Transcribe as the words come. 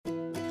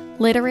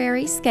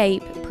Literary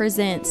Scape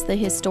presents the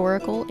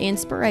historical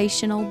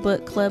inspirational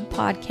book club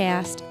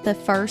podcast, the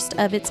first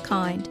of its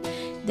kind.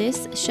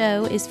 This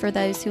show is for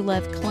those who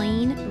love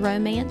clean,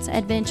 romance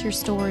adventure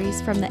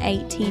stories from the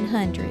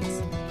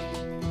 1800s.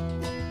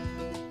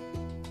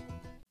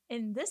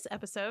 In this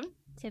episode,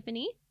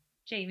 Tiffany,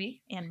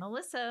 Jamie, and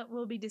Melissa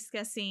will be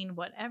discussing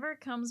Whatever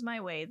Comes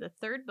My Way, the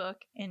third book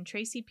in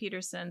Tracy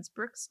Peterson's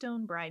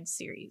Brookstone Bride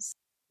series.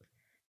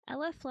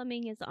 Ella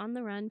Fleming is on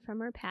the run from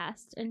her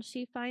past, and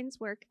she finds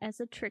work as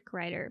a trick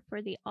writer for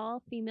the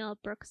all-female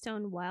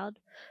Brookstone Wild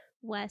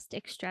West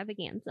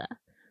extravaganza.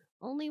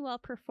 Only while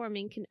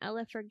performing can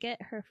Ella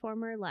forget her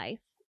former life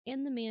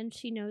and the man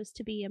she knows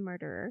to be a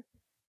murderer.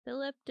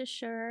 Philip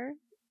Desure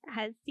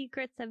has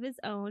secrets of his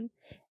own,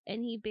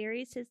 and he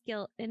buries his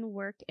guilt in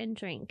work and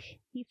drink.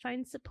 He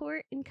finds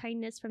support and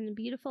kindness from the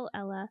beautiful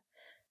Ella,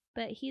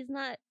 but he's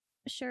not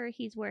sure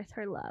he's worth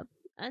her love.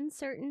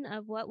 Uncertain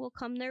of what will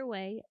come their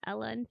way,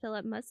 Ella and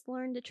Philip must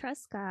learn to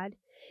trust God,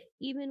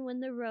 even when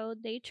the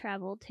road they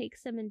travel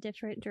takes them in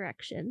different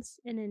directions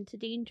and into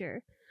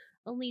danger.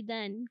 Only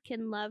then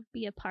can love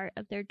be a part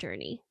of their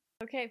journey.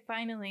 Okay,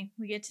 finally,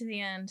 we get to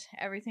the end.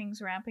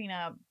 Everything's wrapping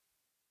up.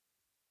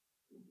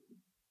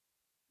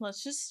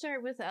 Let's just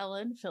start with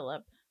Ella and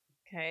Philip.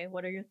 Okay,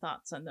 what are your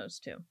thoughts on those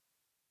two?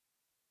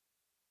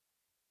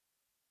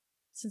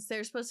 Since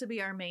they're supposed to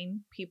be our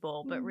main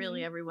people, but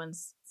really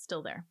everyone's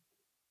still there.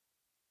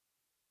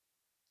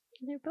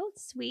 They're both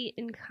sweet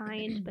and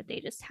kind, but they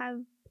just have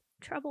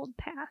troubled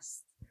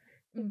pasts.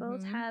 They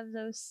both have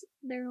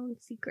their own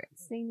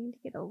secrets they need to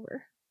get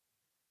over.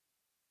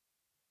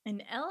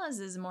 And Ella's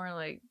is more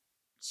like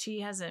she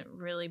hasn't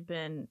really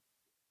been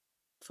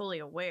fully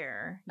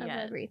aware Of yet.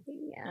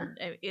 everything, yeah.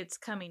 And it's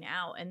coming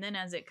out, and then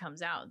as it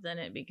comes out, then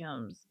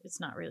it's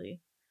not really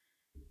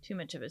too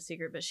much of a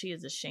secret, but she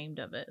is ashamed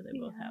of it. They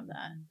both have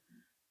that.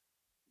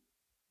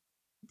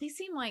 They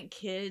seem like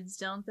kids,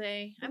 don't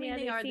they? I mean,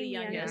 they are the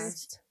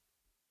youngest.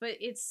 But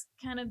it's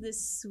kind of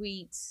this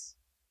sweet,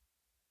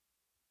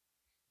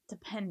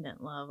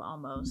 dependent love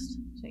almost,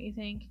 don't you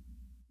think?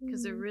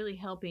 Because they're really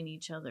helping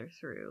each other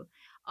through.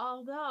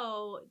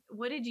 Although,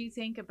 what did you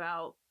think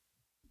about,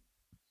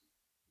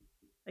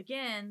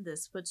 again,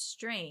 this puts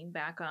strain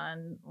back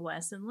on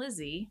Wes and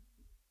Lizzie.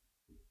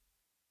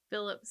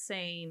 Philip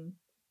saying,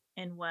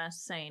 and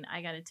Wes saying,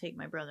 I got to take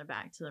my brother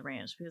back to the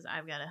ranch because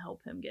I've got to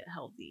help him get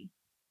healthy.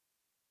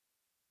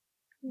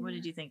 Yeah. What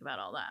did you think about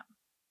all that?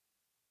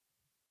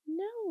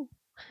 No.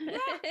 Yeah.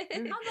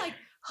 I'm like,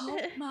 oh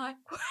my.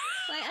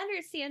 I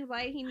understand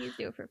why he needs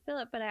to do it for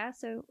Philip, but I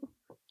also,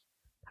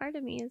 part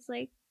of me is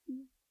like,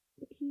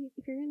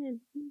 if you're going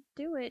to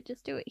do it,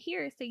 just do it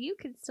here so you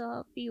can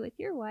still be with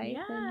your wife.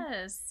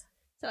 Yes.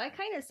 So I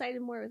kind of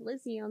sided more with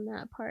Lizzie on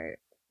that part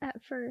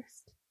at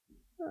first.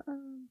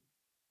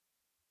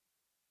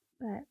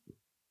 But.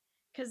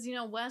 Because,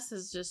 Wes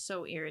is just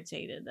so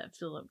irritated that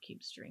Philip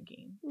keeps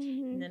drinking.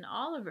 And then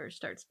Oliver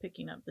starts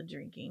picking up the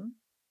drinking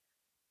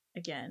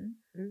again.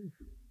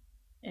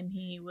 And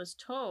he was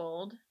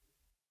told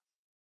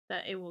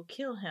that it will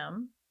kill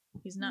him.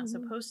 He's not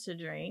supposed to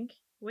drink.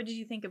 What did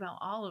you think about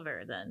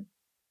Oliver then?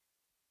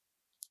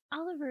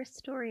 Oliver's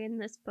story in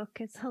this book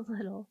is a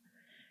little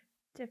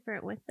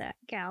different with that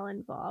gal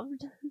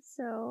involved.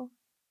 So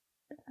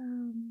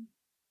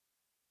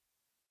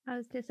I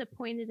was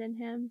disappointed in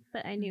him,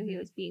 but I knew he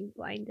was being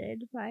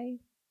blinded by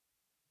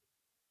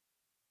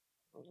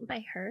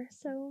her.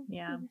 So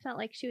yeah, I felt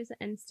like she was an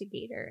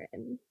instigator.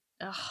 And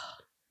ugh,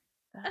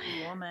 that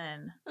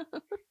woman.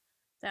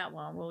 That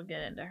one, we'll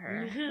get into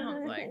her. I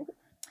was like,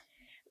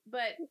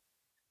 but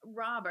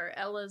Robert,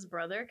 Ella's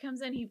brother,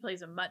 comes in. He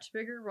plays a much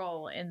bigger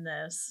role in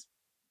this.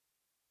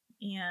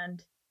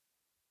 And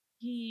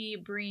he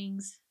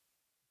brings,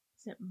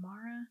 is it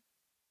Mara?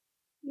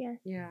 Yes.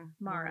 Yeah.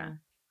 Mara.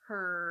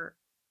 Her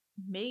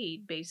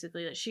maid,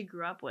 basically, that she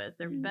grew up with.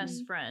 They're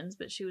best friends,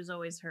 but she was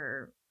always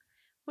her,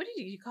 what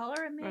did you call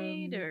her, a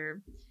maid?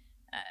 Or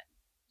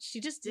she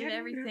just did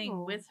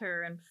everything with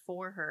her and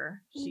for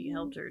her. She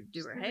helped her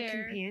do her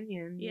hair.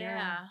 Companion.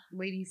 Yeah.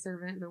 Lady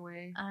servant in a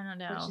way. I don't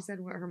know. But she said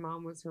her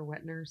mom was her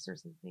wet nurse or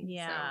something.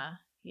 Yeah.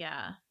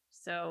 Yeah.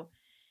 So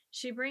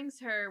she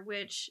brings her,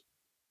 which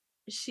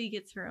she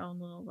gets her own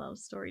little love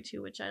story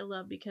too, which I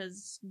love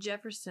because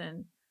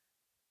Jefferson.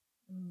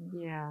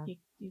 Yeah. He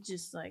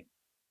just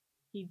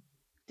he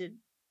did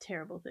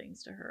terrible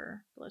things to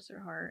her. Bless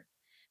her heart.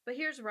 But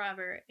here's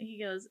Robert.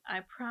 He goes, I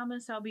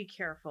promise I'll be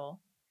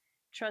careful.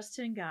 Trust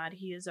in God.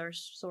 He is our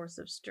source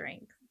of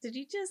strength.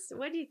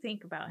 What do you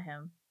think about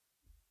him?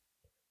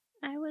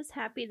 I was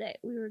happy that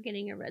we were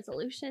getting a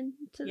resolution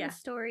to the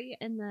story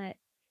and that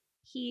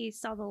he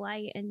saw the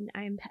light, and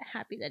I'm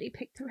happy that he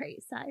picked the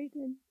right side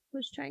and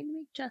was trying to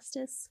make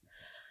justice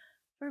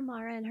for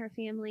Mara and her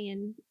family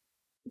and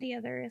the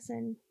others.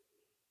 And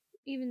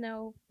even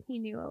though he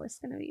knew it was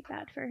going to be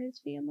bad for his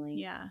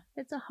family,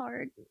 it's a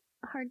hard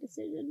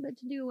decision, but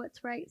to do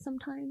what's right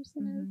sometimes,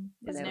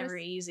 it's never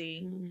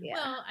easy. Yeah.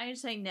 Well, I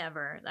say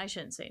never. I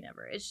shouldn't say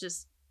never. It's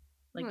just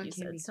like you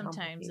said,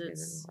 sometimes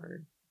it's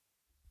hard.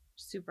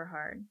 Super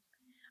hard.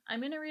 I'm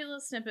going to read a little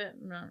snippet. I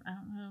don't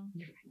know.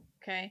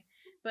 Okay.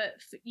 But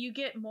you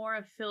get more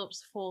of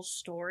Philip's full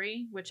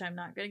story, which I'm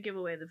not going to give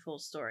away the full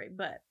story.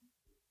 But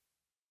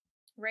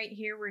right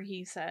here where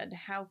he said,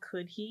 how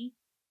could he?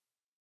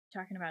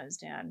 Talking about his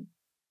dad.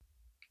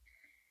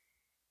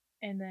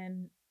 And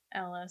then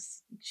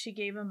Ellis, she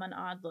gave him an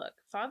odd look.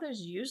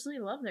 Fathers usually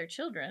love their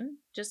children.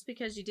 Just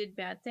because you did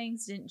bad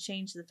things didn't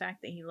change the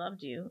fact that he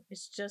loved you.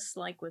 It's just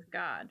like with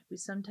God. We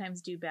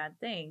sometimes do bad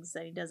things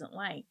that he doesn't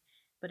like,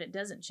 but it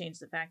doesn't change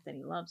the fact that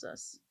he loves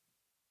us.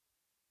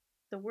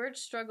 The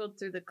words struggled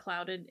through the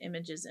clouded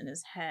images in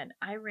his head.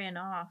 I ran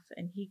off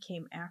and he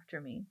came after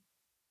me.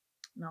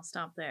 And I'll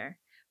stop there.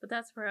 But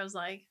that's where I was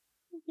like,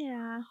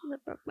 yeah,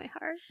 that broke my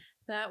heart.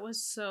 That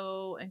was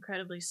so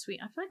incredibly sweet.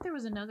 I feel like there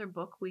was another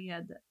book we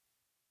had that...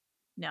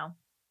 No.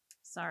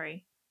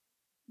 Sorry.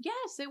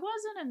 Yes, it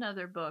wasn't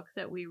another book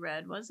that we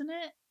read, wasn't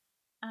it?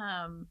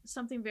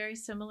 Something very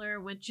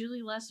similar with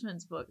Julie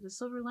Lessman's book, The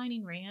Silver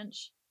Lining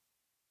Ranch.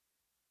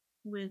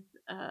 With,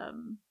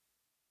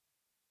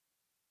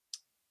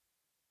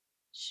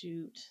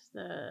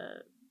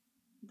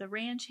 the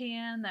ranch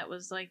hand that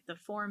was like the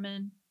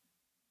foreman,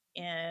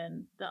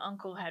 and the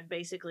uncle had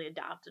basically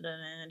adopted him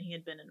and he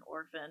had been an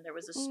orphan. There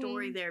was a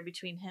story there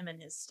between him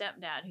and his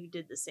stepdad who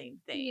did the same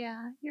thing.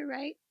 Yeah, you're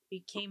right.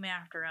 He came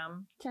after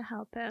him to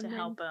help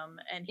him.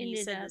 And he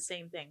said the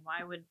same thing.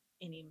 Why would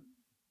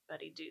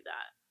anybody do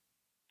that?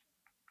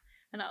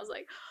 And I was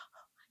like, oh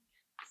my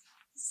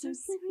goodness, so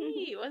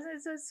sweet. Wasn't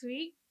it so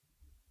sweet?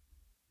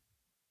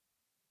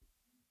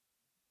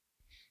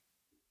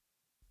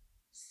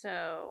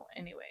 So,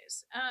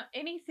 anyways,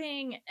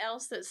 anything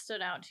else that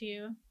stood out to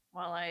you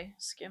while I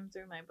skim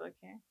through my book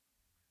here?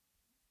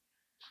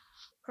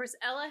 Of course,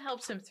 Ella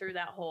helps him through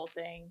that whole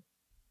thing.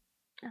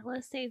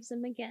 Ella saves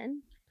him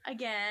again.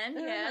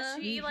 Yeah.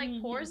 She,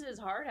 pours his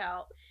heart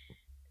out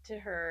to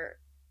her.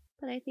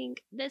 But I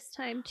think this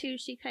time, too,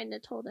 she kind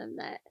of told him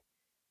that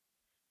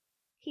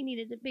he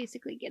needed to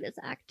basically get his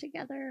act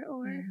together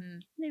or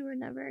they were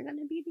never going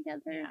to be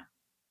together. Yeah.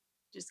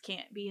 Just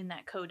can't be in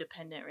that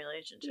codependent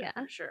relationship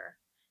for sure.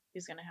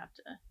 He's going to have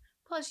to.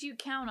 Plus, you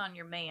count on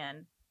your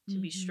man to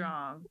be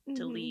strong,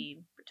 to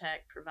lead,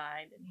 protect,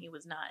 provide, and he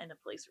was not in a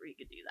place where he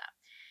could do that.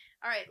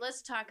 All right,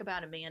 let's talk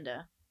about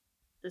Amanda,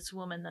 this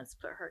woman that's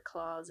put her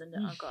claws into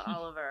Uncle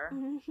Oliver.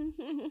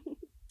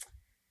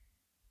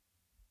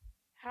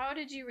 How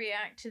did you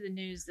react to the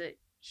news that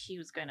he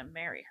was going to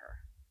marry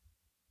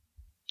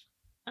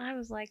her? I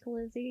was like,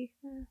 Lizzie.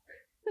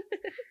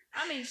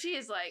 I mean, she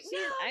is like,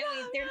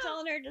 they're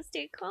telling her to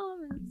stay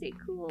calm and stay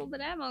cool,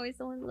 but I'm always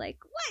the one like,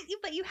 what?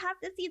 But you have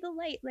to see the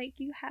light. Like,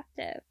 you have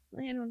to,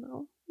 I don't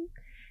know.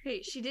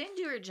 Hey, she didn't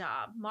do her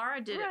job.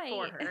 Mara did it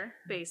for her,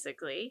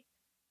 basically.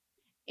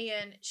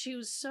 And she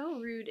was so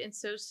rude and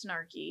so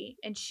snarky.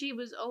 And she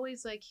was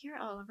always like, here,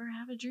 Oliver,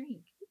 have a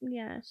drink.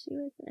 Yeah, she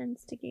was an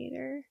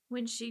instigator.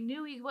 When she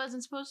knew he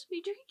wasn't supposed to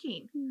be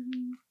drinking.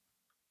 Mm-hmm.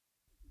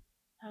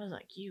 I was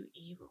like, you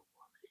evil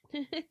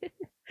woman.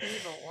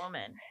 Evil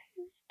woman.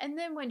 And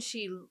then when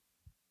she...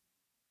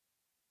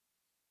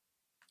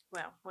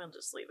 Well, we'll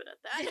just leave it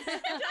at that. I don't want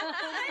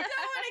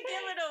to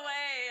give it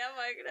away. I'm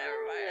like,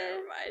 never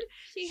mind.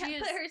 She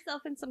put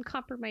herself in some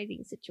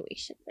compromising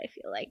situations, I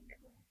feel like.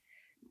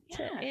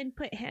 To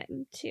input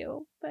him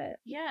too, but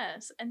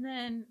yes, and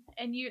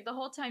you the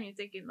whole time you're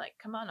thinking like,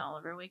 come on,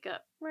 Oliver, wake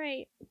up.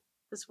 Right.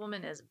 This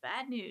woman is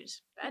bad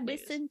news.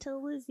 Listen to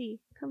Lizzie.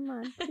 Come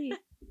on, please.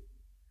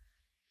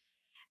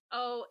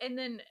 Oh, and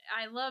then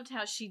I loved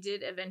how she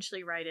did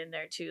eventually write in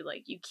there too,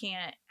 like, you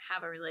can't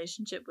have a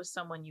relationship with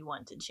someone you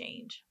want to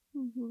change.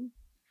 Mm-hmm.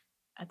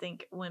 I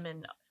think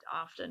women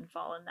often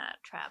fall in that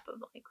trap of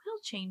like,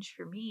 he'll change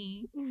for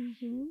me.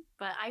 Mm-hmm.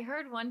 But I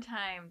heard one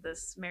time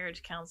this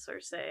marriage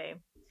counselor say,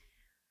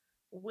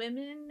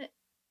 women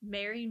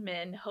marry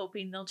men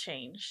hoping they'll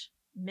change.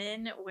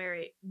 Men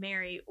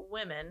marry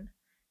women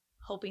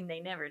hoping they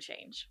never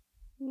change.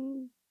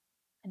 Mm.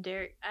 And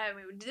Derek, I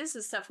mean, this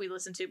is stuff we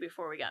listened to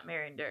before we got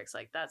married, and Derek's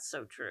like, that's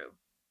so true.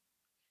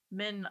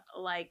 Men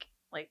like,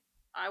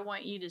 I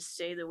want you to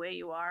stay the way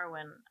you are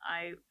when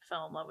I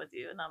fell in love with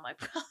you. And I'm like,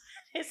 well,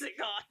 is it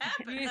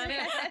going to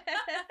happen?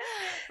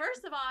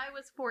 First of all, I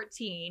was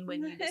 14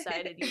 when you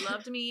decided you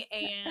loved me,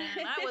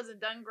 and I wasn't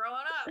done growing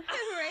up.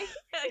 Right.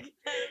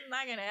 That's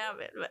not going to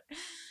happen. But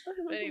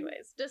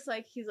anyways, just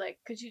like, he's like,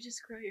 could you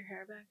just grow your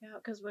hair back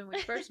out? Because when we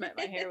first met,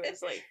 my hair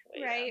was like,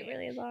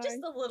 really long.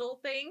 Just the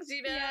little things,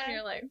 you know? Yeah. And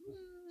you're like,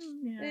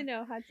 yeah. I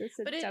know how to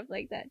say stuff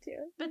like that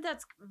too. But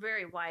that's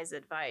very wise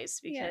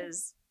advice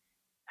because...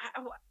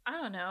 I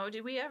don't know.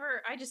 Did we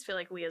ever? I just feel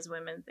like we as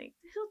women think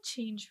he'll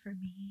change for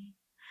me.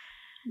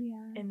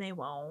 Yeah. And they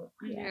won't.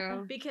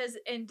 Yeah.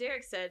 And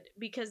Derek said,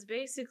 because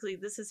basically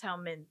this is how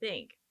men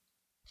think.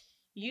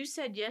 You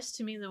said yes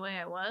to me the way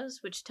I was,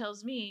 which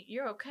tells me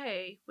you're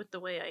okay with the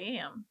way I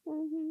am.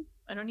 Mm-hmm.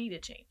 I don't need to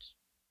change.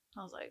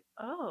 I was like,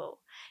 oh,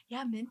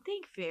 yeah, men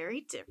think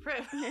very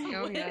different.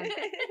 Oh, yeah.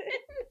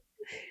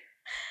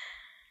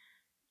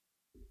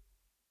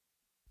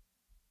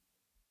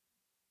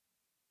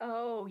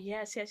 Oh,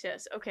 yes.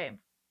 Okay.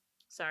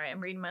 Sorry,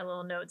 I'm reading my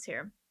little notes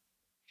here.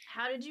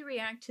 How did you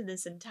react to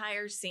this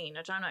entire scene,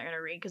 which I'm not going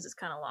to read because it's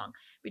kind of long,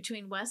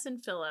 between Wes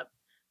and Philip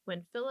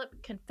when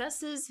Philip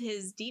confesses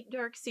his deep,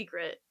 dark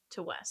secret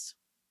to Wes?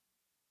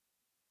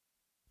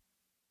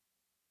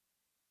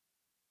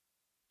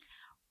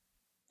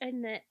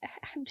 And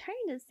I'm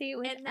trying to see it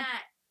with... And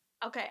that...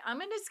 Okay, I'm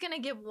just going to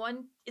give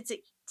one... It's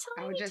a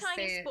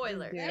tiny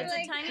spoiler. Yeah. It's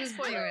a tiny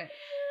spoiler.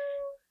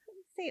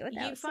 Say it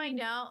without You find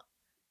out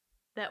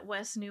that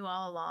Wes knew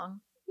all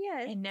along.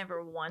 Yes. And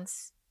never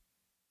once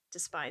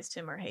despised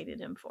him or hated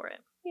him for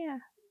it. Yeah.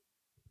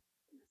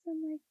 So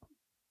I'm like...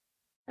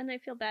 And I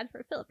feel bad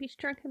for Philip. He's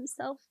drunk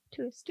himself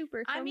to a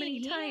stupor so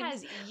many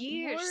times. He has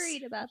years.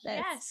 Worried about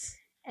this. Yes.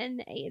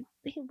 And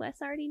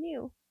Wes already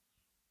knew.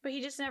 But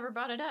he just never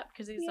brought it up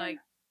because he's like...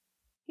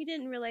 He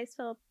didn't realize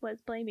Philip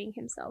was blaming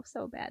himself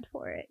so bad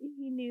for it.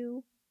 He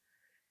knew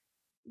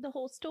the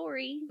whole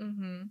story,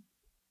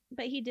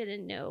 but he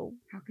didn't know.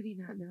 How could he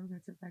not know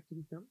that's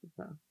affecting Philip,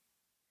 though?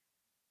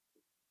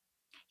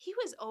 He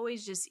was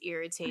always just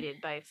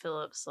irritated by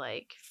Philip's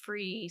like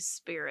free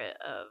spirit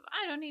of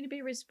I don't need to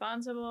be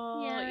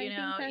responsible. Yeah, you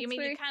know, I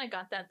mean, you kind of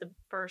got that the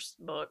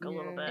first book a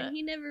little bit. And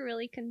he never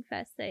really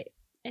confessed that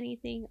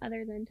anything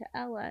other than to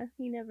Ella.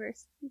 He never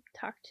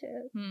talked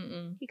to.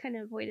 He kind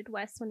of avoided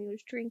Wes when he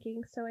was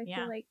drinking. So I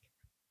feel like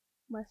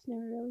Wes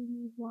never really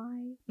knew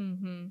why.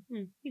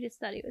 He just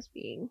thought he was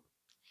being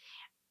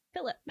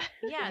Philip.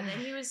 Yeah, that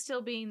he was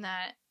still being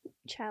that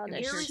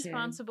childish,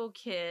 irresponsible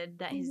kid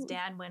that his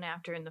dad went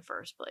after in the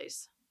first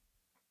place.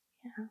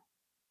 Yeah,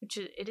 which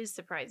it is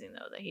surprising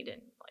though that he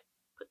didn't like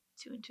put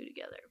two and two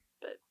together.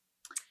 But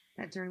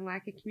that during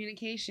lack of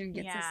communication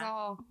gets us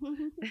all.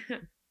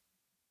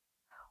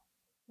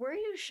 Were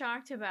you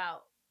shocked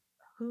about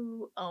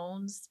who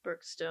owns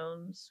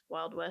Brookstone's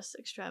Wild West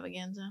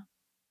Extravaganza?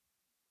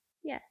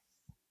 Yes,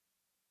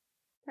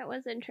 that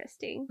was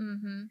interesting.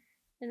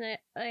 And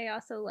I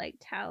also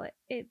liked how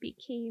it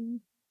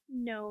became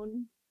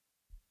known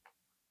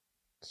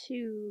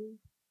to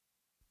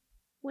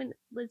when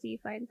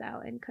Lizzie finds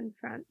out and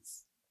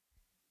confronts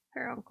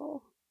her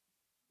uncle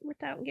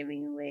without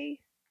giving away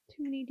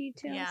too many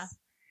details. Yeah.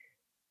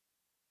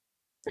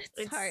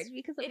 It's hard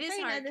because I'm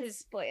trying not to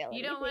spoil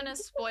you don't want to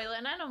spoil it,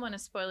 and I don't want to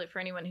spoil it for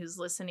anyone who's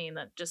listening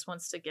that just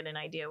wants to get an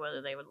idea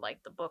whether they would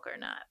like the book or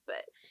not.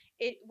 But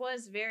it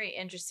was very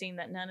interesting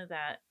that none of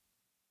that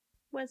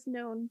was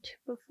known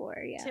before,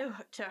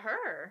 to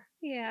her,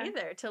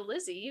 either to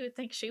Lizzie. You would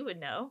think she would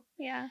know,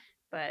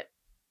 But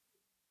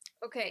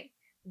okay,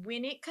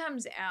 when it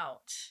comes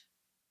out,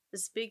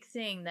 this big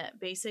thing that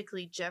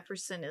basically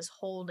Jefferson is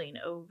holding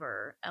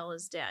over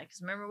Ella's dad.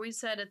 Because remember, we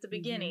said at the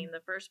beginning,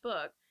 the first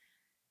book,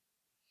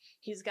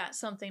 he's got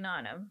something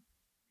on him,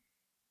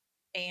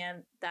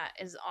 and that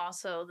is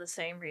also the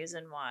same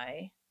reason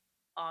why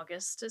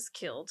August is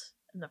killed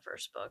in the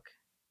first book.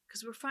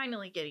 Because we're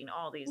finally getting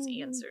all these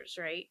answers,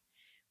 right?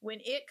 When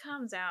it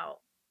comes out,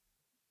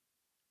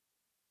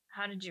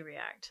 how did you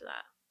react to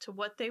that? To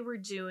what they were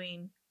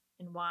doing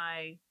and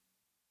why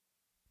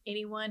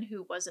anyone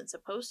who wasn't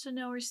supposed to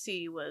know or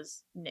see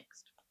was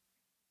nixed?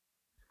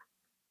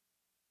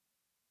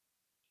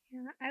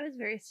 Yeah, I was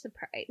very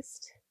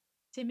surprised.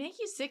 Did it make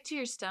you sick to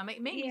your stomach?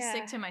 It made me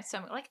sick to my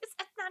stomach. Like, it's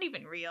not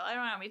even real. I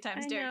don't know how many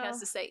times Derek has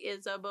to say,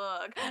 it's a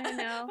book. I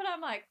know. But I'm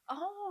like,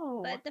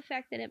 oh. But the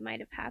fact that it might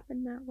have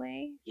happened that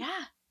way.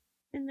 Yeah.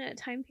 In that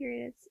time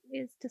period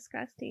is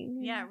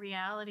disgusting. Yeah,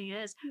 reality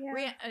is.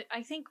 Yeah.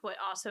 I think what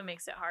also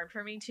makes it hard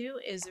for me, too,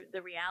 is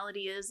the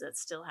reality is that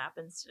still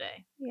happens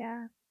today.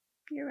 Yeah,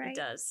 you're right. It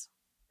does.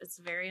 It's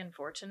very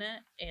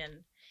unfortunate.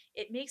 And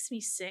it makes me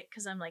sick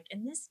because I'm like,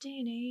 in this day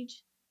and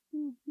age,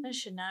 that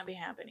should not be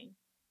happening.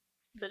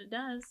 But it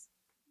does.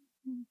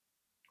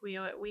 We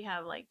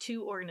have like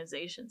 2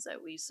 organizations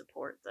that we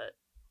support that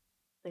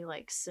they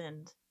like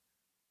send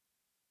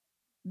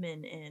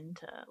men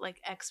into,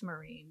 like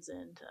ex-Marines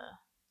into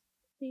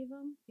leave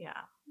them.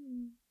 Yeah.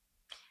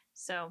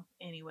 So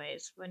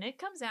anyways, when it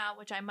comes out,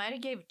 which I might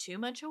have gave too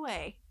much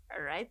away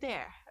right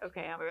there.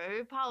 Okay, I'm going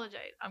to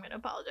apologize. I'm going to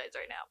apologize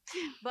right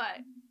now.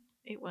 But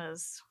it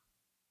was,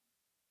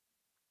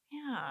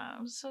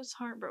 so it's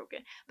heartbroken.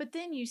 But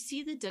then you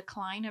see the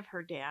decline of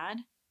her dad.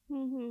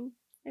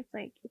 It's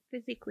like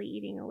physically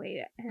eating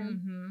away at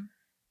him.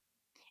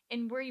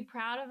 And were you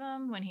proud of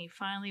him when he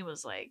finally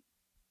was like,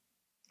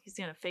 he's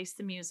going to face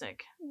the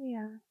music?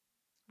 Yeah.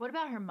 What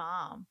about her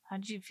mom? How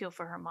did you feel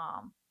for her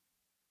mom?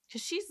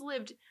 Because she's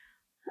lived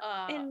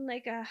in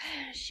like a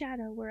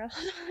shadow world,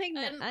 like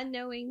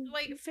unknowing,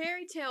 like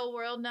fairy tale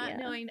world, not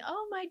knowing.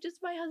 Oh my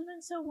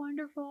husband's so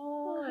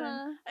wonderful.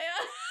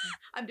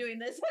 I'm doing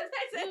this.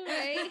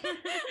 Right.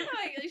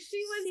 She's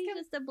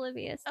just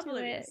oblivious to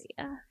it.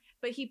 Yeah.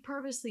 But he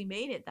purposely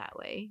made it that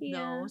way,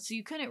 though, so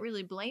you couldn't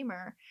really blame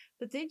her.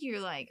 But then you're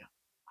like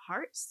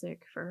heartsick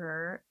for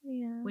her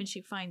when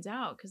she finds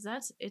out, because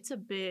it's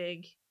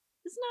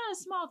not a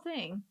small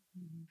thing.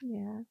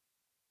 Yeah.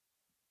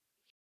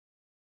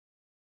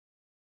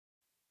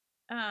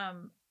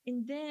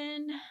 And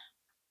then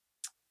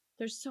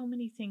there's so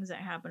many things that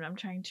happen. I'm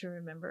trying to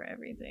remember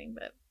everything,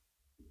 but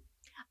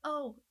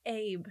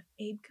Abe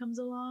comes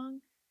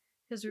along.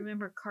 Because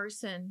remember,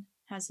 Carson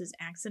has his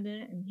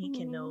accident and he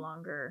can no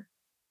longer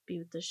be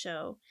with the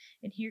show.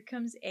 And here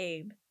comes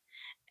Abe.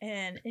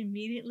 And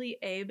immediately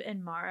Abe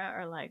and Mara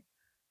are like,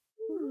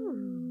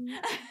 ooh.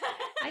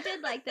 I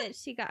did like that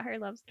she got her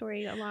love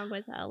story along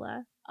with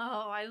Ella.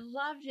 Oh, I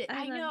loved it.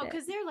 I know,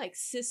 because they're like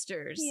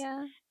sisters.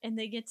 Yeah. And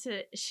they get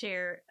to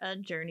share a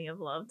journey of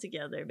love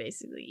together,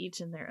 basically,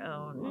 each in their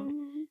own.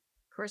 Mm-hmm.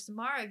 Of course,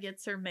 Mara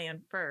gets her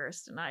man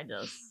first, and I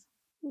just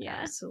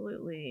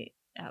absolutely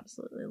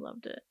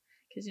loved it.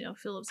 Because, you know,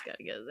 Philip's got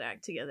to get his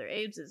act together.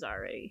 Abe's is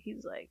already,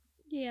 he's like,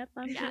 yep,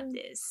 I'm got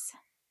this.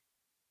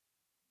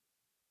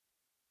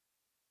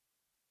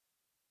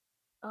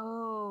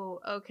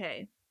 Oh,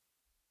 okay.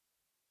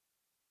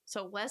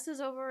 So Wes is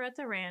over at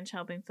the ranch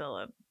helping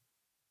Philip.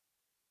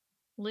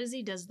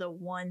 Lizzie does the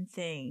one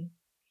thing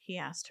he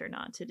asked her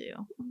not to do.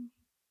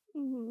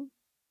 Mm-hmm.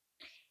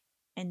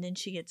 And then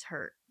she gets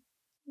hurt.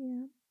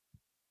 Yeah.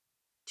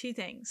 2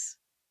 things.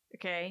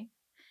 Okay.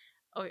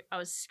 Oh, I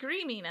was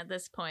screaming at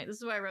this point. This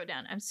is what I wrote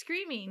down. I'm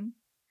screaming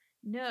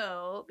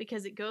no,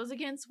 because it goes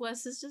against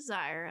Wes's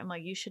desire. I'm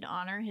like, you should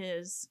honor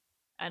his,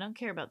 I don't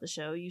care about the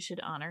show. You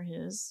should honor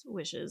his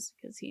wishes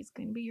because he's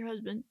going to be your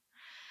husband.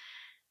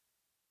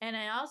 And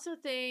I also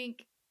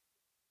think,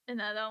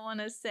 and I don't want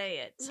to say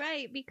it.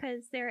 Right,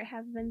 because there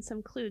have been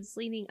some clues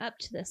leading up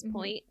to this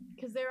point.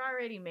 Because they're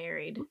already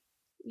married.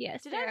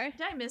 Yes, did I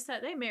miss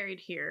that? They married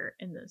here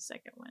in the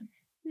second one.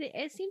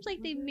 It seems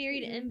like they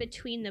married in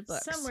between the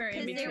books. Somewhere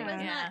in between. Because there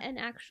was not an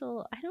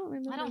actual, I don't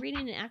remember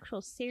reading an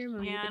actual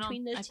ceremony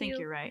between the two. I think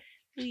you're right.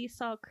 We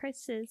saw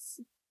Chris's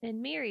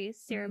and Mary's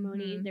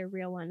ceremony, their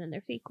real one and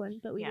their fake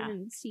one, but we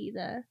didn't see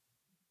the...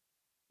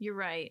 You're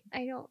right.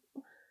 I don't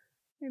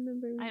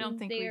remember I don't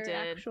think we did.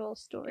 Actual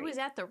story. It was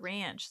at the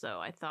ranch, though,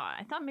 I thought.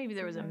 I thought maybe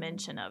there was a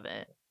mention of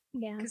it.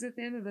 Yeah. Because at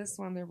the end of this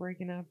one, they're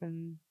breaking up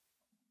and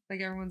like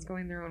everyone's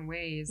going their own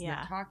ways. Yeah.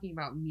 They're talking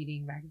about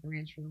meeting back at the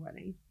ranch for the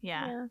wedding.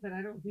 Yeah. But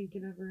I don't think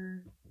it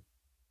ever...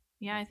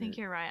 Yeah, I think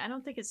you're right. I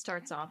don't think it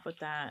starts off with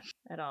that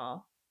at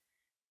all.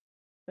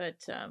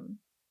 But,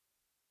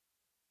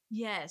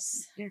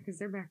 yes. Yeah, because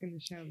they're back in the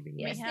show.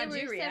 Yes, there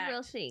were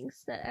several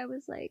things that I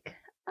was like,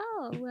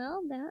 oh,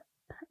 well, that...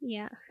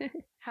 Yeah.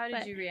 How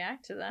did you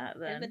react to that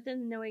then? But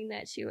then knowing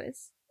that she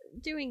was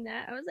doing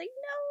that, I was like,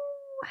 no.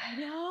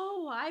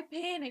 No, I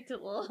panicked a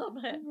little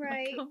bit.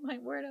 Right. Like, oh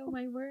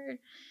my word.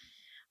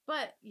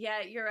 But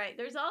yeah, you're right.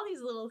 There's all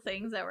these little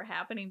things that were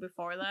happening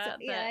before that.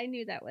 So, I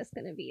knew that was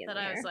going to be in there.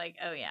 I was like,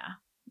 oh yeah.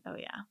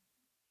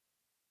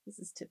 This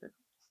is typical.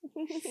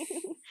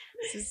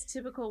 This is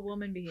typical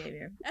woman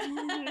behavior.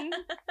 Mm-hmm.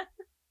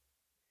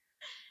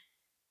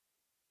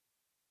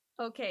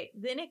 Okay,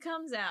 then it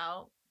comes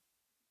out.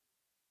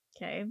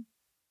 Okay.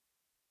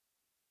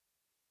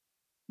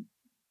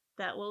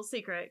 That little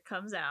secret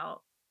comes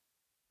out.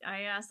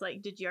 I asked,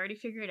 like, did you already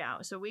figure it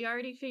out? So we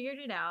already figured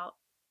it out.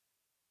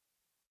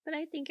 But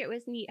I think it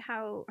was neat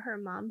how her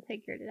mom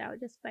figured it out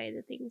just by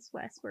the things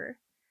Wes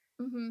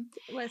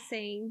was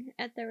saying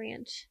at the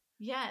ranch.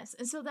 Yes.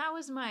 And so that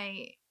was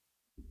I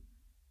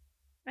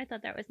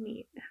thought that was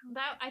neat.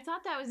 I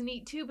thought that was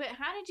neat too, but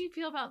how did you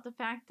feel about the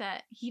fact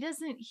that he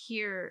doesn't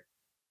hear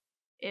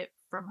it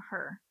from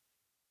her?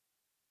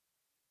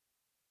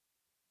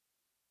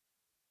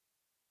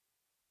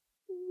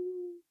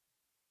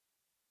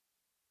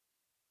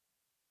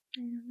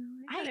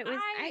 I don't know.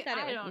 I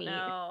thought it was neat.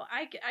 Know.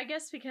 I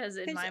guess because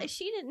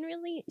she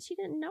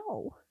didn't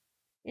know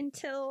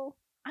until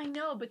I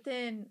know, but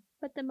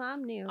the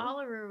mom knew.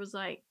 Oliver was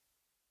like,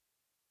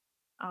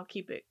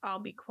 I'll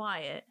be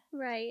quiet.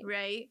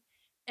 Right.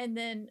 And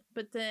then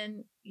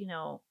you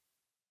know,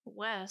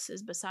 Wes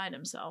is beside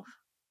himself.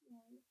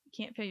 He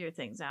can't figure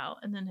things out.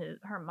 And then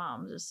her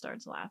mom just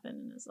starts laughing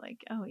and is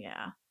like, oh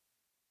yeah,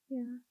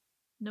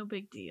 no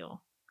big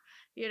deal.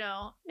 You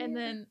know, and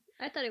then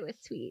I thought it was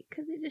sweet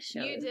because it just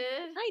showed. You did?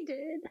 I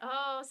did.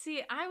 Oh,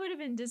 see, I would have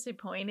been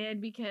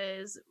disappointed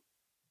because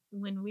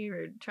when we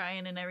were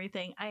trying and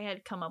everything, I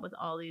had come up with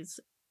all these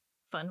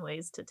fun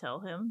ways to tell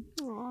him.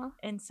 Aww.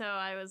 And so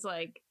I was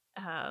like,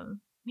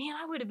 man,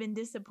 I would have been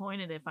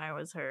disappointed if I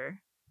was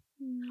her.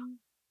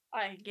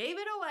 I gave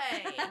it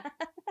away.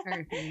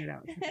 I figured it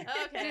out.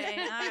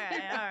 Okay,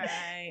 all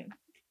right.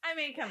 I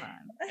mean, come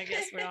on. I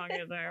guess we're all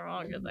good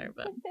there,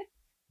 but...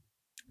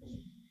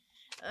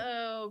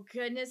 Oh,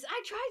 goodness.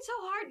 I tried so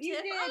hard, Tiff.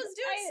 I was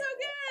doing so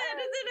good.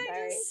 And then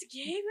I just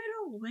gave it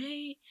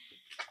away.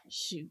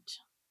 Shoot.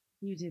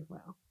 You did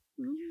well.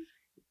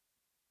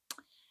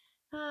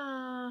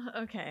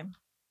 Okay.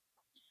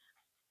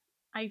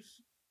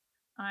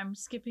 I'm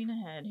skipping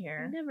ahead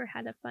here. I never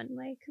had a fun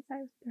way because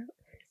I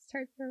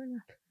started throwing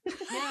up.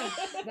 Yeah,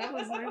 that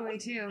was my way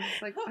too.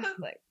 It's like,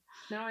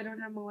 now I don't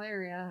have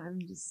malaria.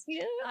 I'm just...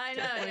 Yeah. I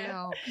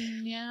know.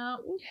 Yeah.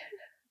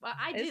 Well,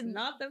 it's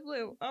not the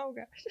flu. Oh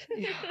gosh.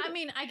 Yeah. I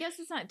mean, I guess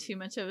it's not too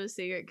much of a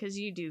secret because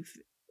you do.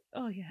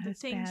 Oh yeah, the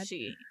things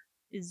she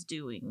is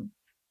doing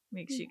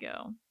makes you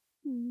go.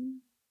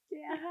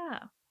 Yeah.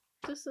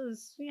 This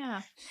is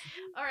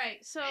All right,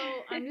 so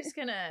I'm just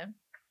gonna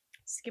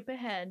skip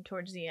ahead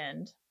towards the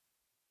end.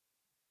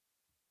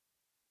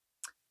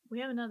 we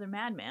have another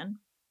madman,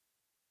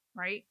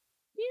 right?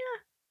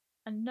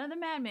 Yeah. Another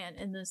madman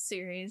in this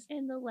series.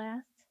 In the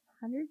last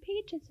 100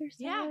 pages or so.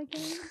 Yeah.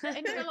 Again.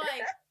 And you're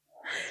like,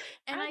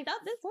 and I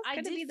thought this was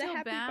going to be the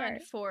happy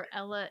part. For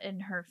Ella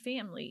and her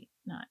family.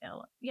 Not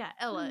Ella. Yeah,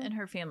 Ella and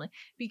her family.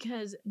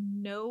 Because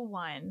no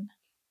one,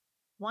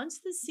 once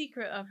the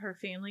secret of her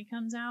family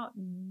comes out,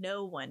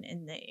 no one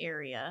in the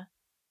area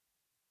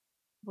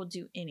will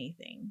do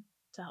anything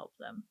to help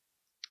them.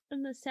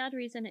 And the sad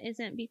reason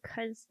isn't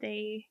because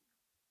they...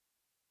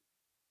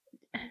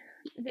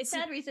 The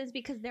sad reason is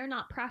because they're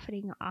not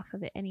profiting off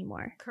of it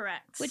anymore.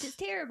 Correct. Which is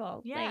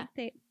terrible. Yeah.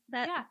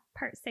 Like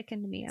part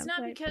sickened me. It's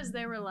not because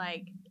they were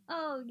like,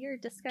 oh, you're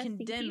disgusting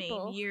condemning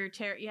people.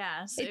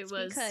 Yes, it's it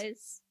was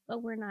because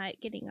we're not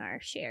getting our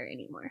share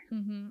anymore.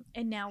 Mm-hmm.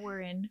 And now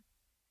we're in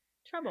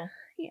trouble.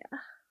 Yeah.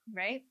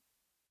 Right?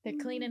 They're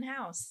cleaning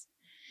house.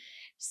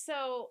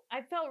 So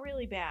I felt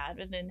really bad.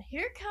 And then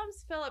here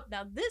comes Philip.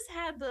 Now this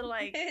had the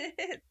like,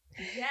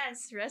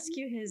 yes,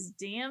 rescue his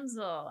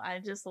damsel. I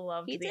just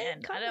loved the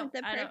end. Come at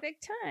the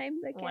perfect time.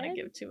 I don't want to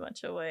give too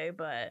much away,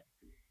 but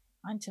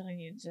I'm telling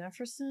you,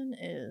 Jefferson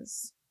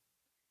is.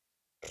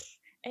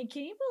 And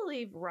can you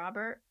believe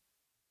Robert?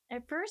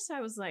 At first I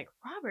was like,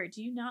 Robert,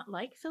 do you not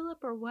like Philip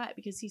or what?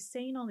 Because he's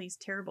saying all these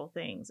terrible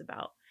things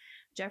about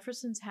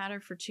Jefferson's had her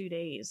for 2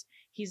 days.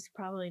 He's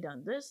probably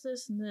done this,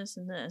 this, and this,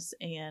 and this.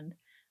 And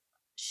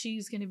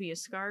she's going to be a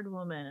scarred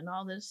woman and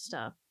all this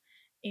stuff.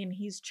 And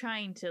he's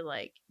trying to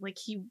like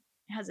he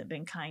hasn't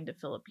been kind to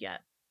Philip yet.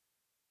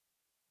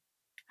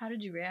 How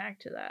did you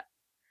react to that?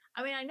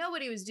 I mean, I know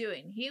what he was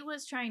doing. He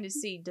was trying to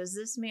see, does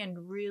this man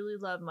really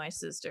love my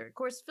sister? Of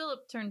course,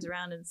 Philip turns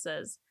around and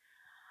says,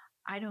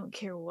 I don't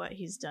care what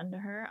he's done to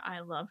her.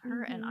 I love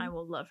her and I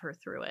will love her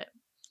through it.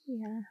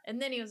 Yeah.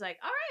 And then he was like,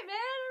 all right, man.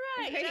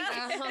 All right.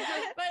 You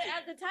know? But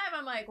at the time,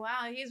 I'm like,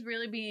 wow, he's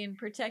really being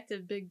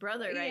protective big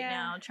brother right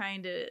now,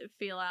 trying to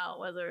feel out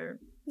whether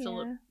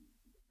Philip.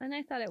 And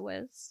I thought it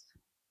was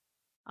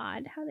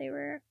odd how he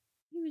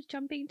was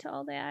jumping to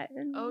all that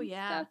and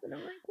stuff. And I'm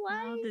like,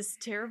 why? All this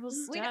terrible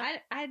stuff.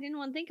 I didn't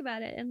want to think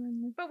about it. And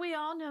then, but we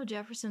all know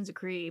Jefferson's a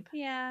creep.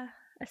 Yeah.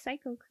 A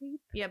psycho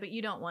creep. Yeah, but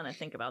you don't want to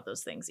think about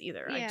those things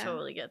either. Yeah. I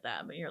totally get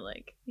that. But you're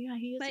like, yeah,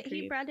 he is a creep. But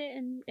he brought it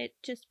and it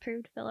just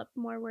proved Philip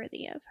more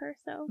worthy of her.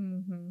 So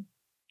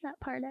that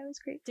part I was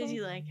grateful. Did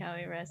you like how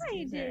he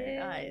rescued her?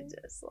 I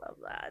just love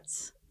that.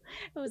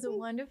 It was a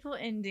wonderful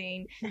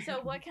ending. So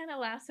what kind of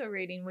lasso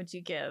rating would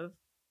you give?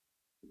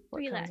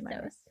 3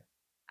 lassos.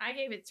 I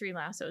gave it 3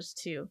 lassos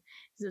too.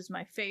 This is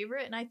my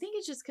favorite. And I think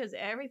it's just because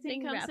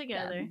everything comes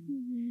together.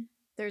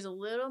 There's a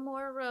little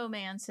more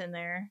romance in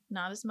there.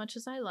 Not as much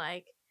as I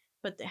like.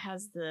 But it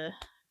has the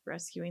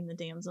rescuing the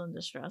damsel in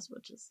distress,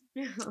 which is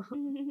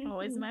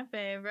always my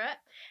favorite.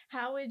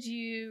 How would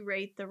you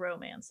rate the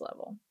romance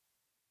level?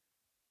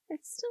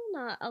 It's still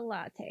not a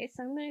latte,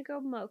 so I'm going to go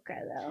mocha,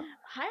 though.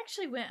 I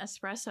actually went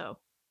espresso.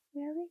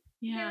 Really?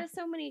 Yeah. There were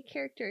so many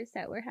characters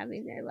that were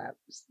having their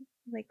loves,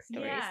 like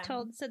stories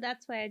told, so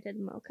that's why I did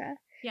mocha.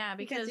 Yeah,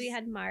 because we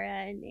had Mara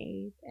and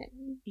Abe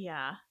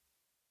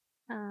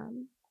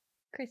and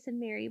Chris and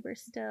Mary were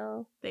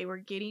still... They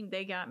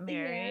got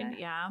married,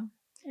 yeah.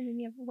 And then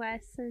you have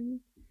Wes and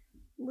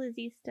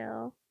Lizzie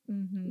still.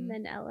 And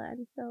then Ella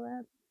and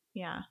Philip.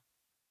 Yeah.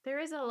 There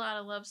is a lot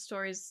of love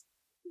stories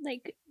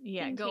like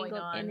going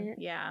on in it.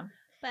 Yeah,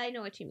 but I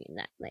know what you mean,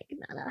 that like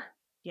not a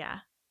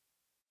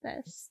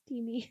the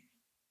steamy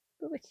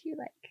which you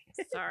like.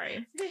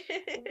 Sorry.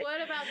 What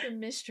about the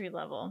mystery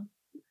level?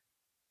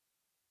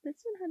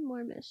 This one had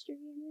more mystery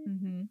in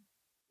it.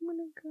 I'm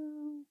gonna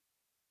go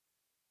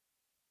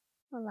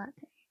a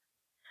latte.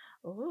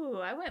 Oh,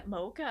 I went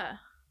mocha,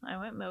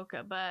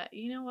 but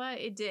you know what,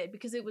 it did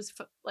because it was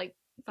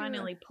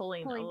finally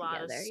pulling a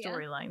lot of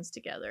storylines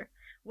together.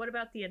 What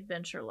about the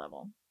adventure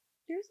level?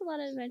 There's a lot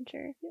of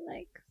adventure, I feel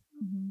like.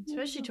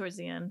 Especially towards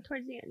the end.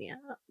 Yeah.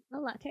 A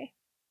latte.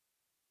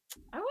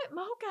 I went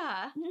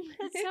mocha.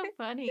 That's so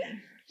funny.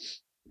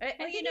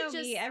 Well, you know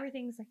me,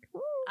 everything's like,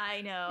 ooh.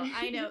 I know.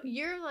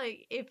 You're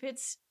like, if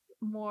it's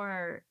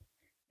more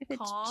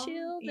calm,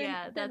 chill,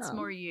 that's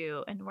more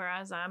you. And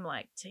whereas I'm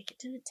like, take it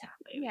to the top,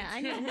 baby. Yeah,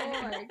 I know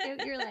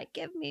more. You're like,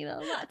 give me the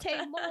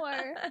latte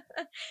more.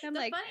 I'm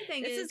like, funny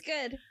thing this is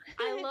good.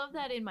 I love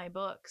that in my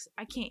books.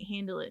 I can't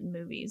handle it in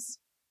movies.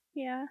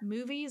 Yeah.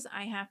 Movies,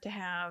 I have to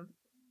have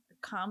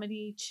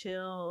comedy,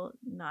 chill,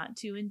 not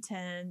too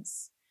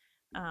intense.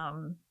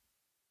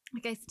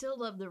 I still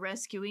love the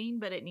rescuing,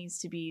 but it needs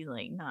to be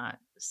like not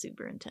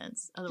super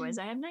intense. Otherwise,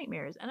 I have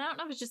nightmares. And I don't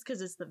know if it's just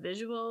because it's the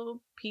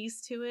visual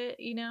piece to it,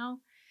 you know?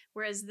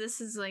 Whereas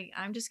this is like,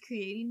 I'm just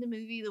creating the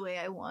movie the way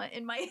I want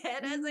in my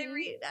head as I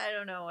read. I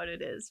don't know what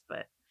it is,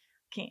 but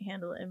can't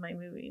handle it in my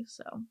movie,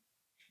 so...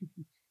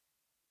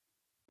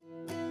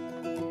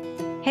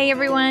 Hey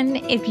everyone,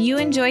 if you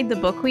enjoyed the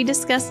book we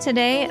discussed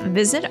today,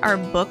 visit our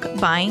book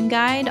buying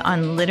guide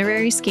on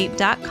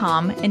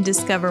literaryscape.com and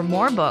discover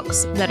more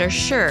books that are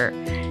sure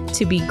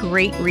to be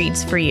great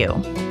reads for you.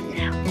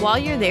 While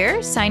you're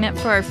there, sign up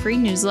for our free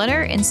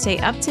newsletter and stay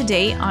up to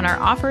date on our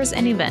offers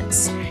and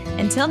events.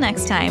 Until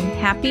next time,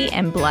 happy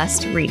and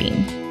blessed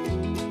reading.